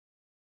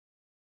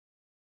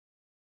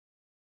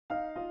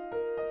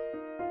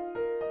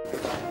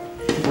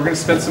We're going to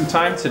spend some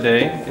time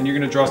today, and you're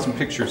going to draw some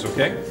pictures,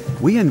 okay?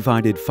 We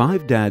invited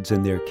 5 dads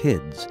and their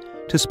kids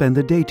to spend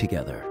the day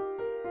together.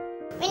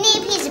 We need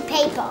a piece of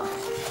paper.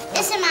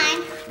 This is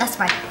mine. That's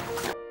fine.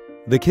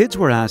 The kids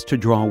were asked to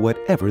draw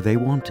whatever they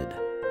wanted.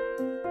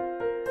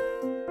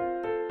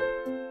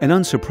 And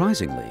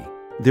unsurprisingly,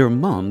 their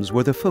moms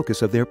were the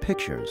focus of their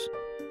pictures.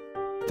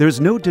 There's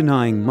no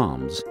denying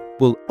moms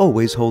will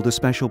always hold a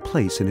special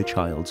place in a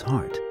child's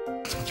heart.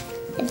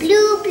 The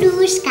blue,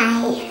 blue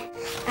sky.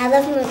 I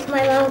love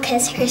my mom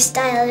because her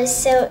style is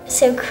so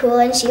cool,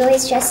 and she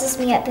always dresses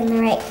me up in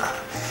the right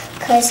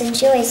clothes, and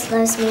she always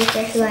loves me for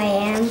who I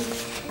am.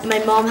 My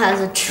mom has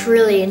 1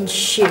 trillion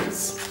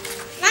shoes.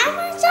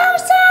 Mama's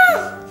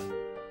awesome!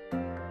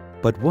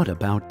 But what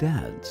about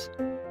dads?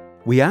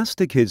 We asked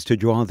the kids to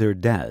draw their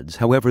dads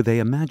however they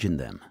imagined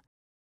them,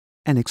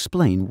 and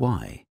explain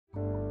why.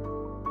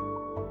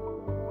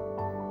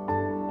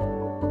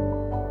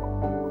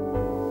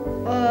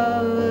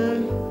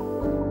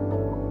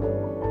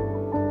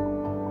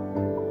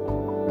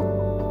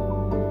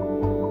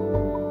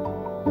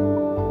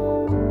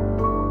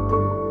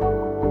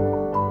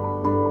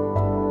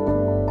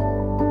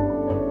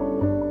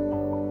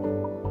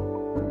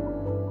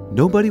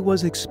 Nobody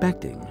was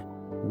expecting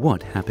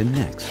what happened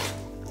next.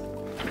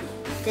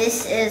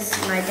 This is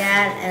my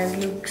dad as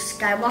Luke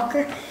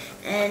Skywalker,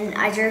 and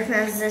I drew him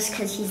as this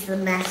because he's the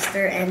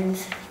master and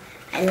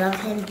I love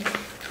him.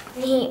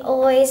 He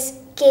always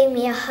gave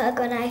me a hug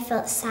when I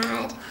felt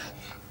sad.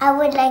 I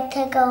would like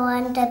to go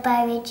on the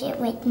Barbie trip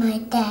with my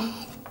dad.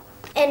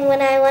 And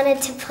when I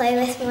wanted to play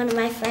with one of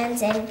my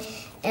friends and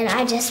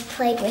I just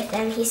played with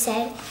them, he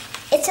said,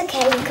 "It's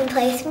okay, you can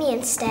play with me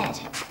instead."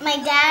 My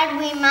dad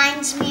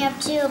reminds me of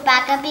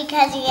Chewbacca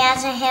because he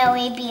has a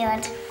hairy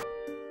beard.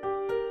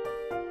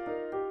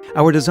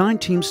 Our design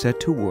team set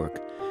to work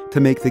to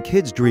make the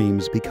kids'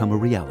 dreams become a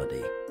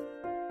reality.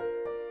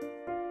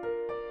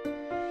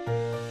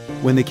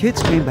 When the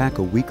kids came back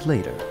a week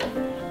later,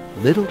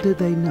 little did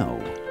they know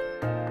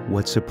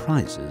what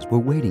surprises were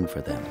waiting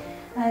for them.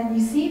 You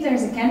see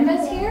there's a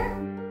canvas here?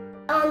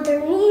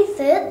 Underneath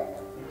it,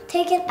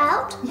 take it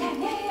out.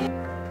 Yeah.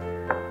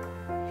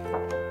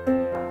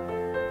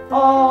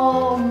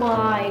 Oh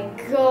my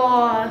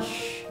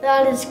gosh,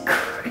 that is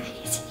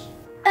crazy.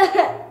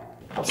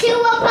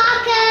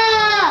 Chewbacca!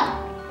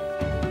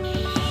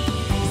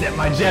 Is that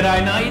my Jedi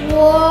Knight?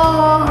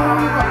 Whoa!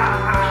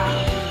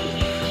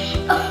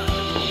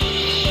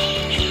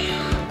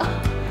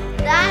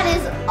 That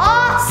is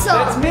awesome!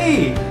 That's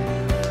me!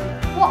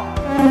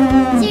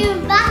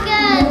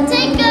 Chewbacca,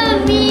 take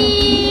of me!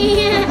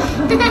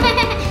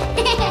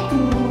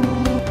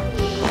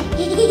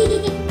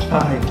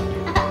 Hi.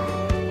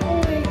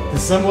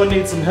 Does someone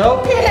need some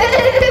help?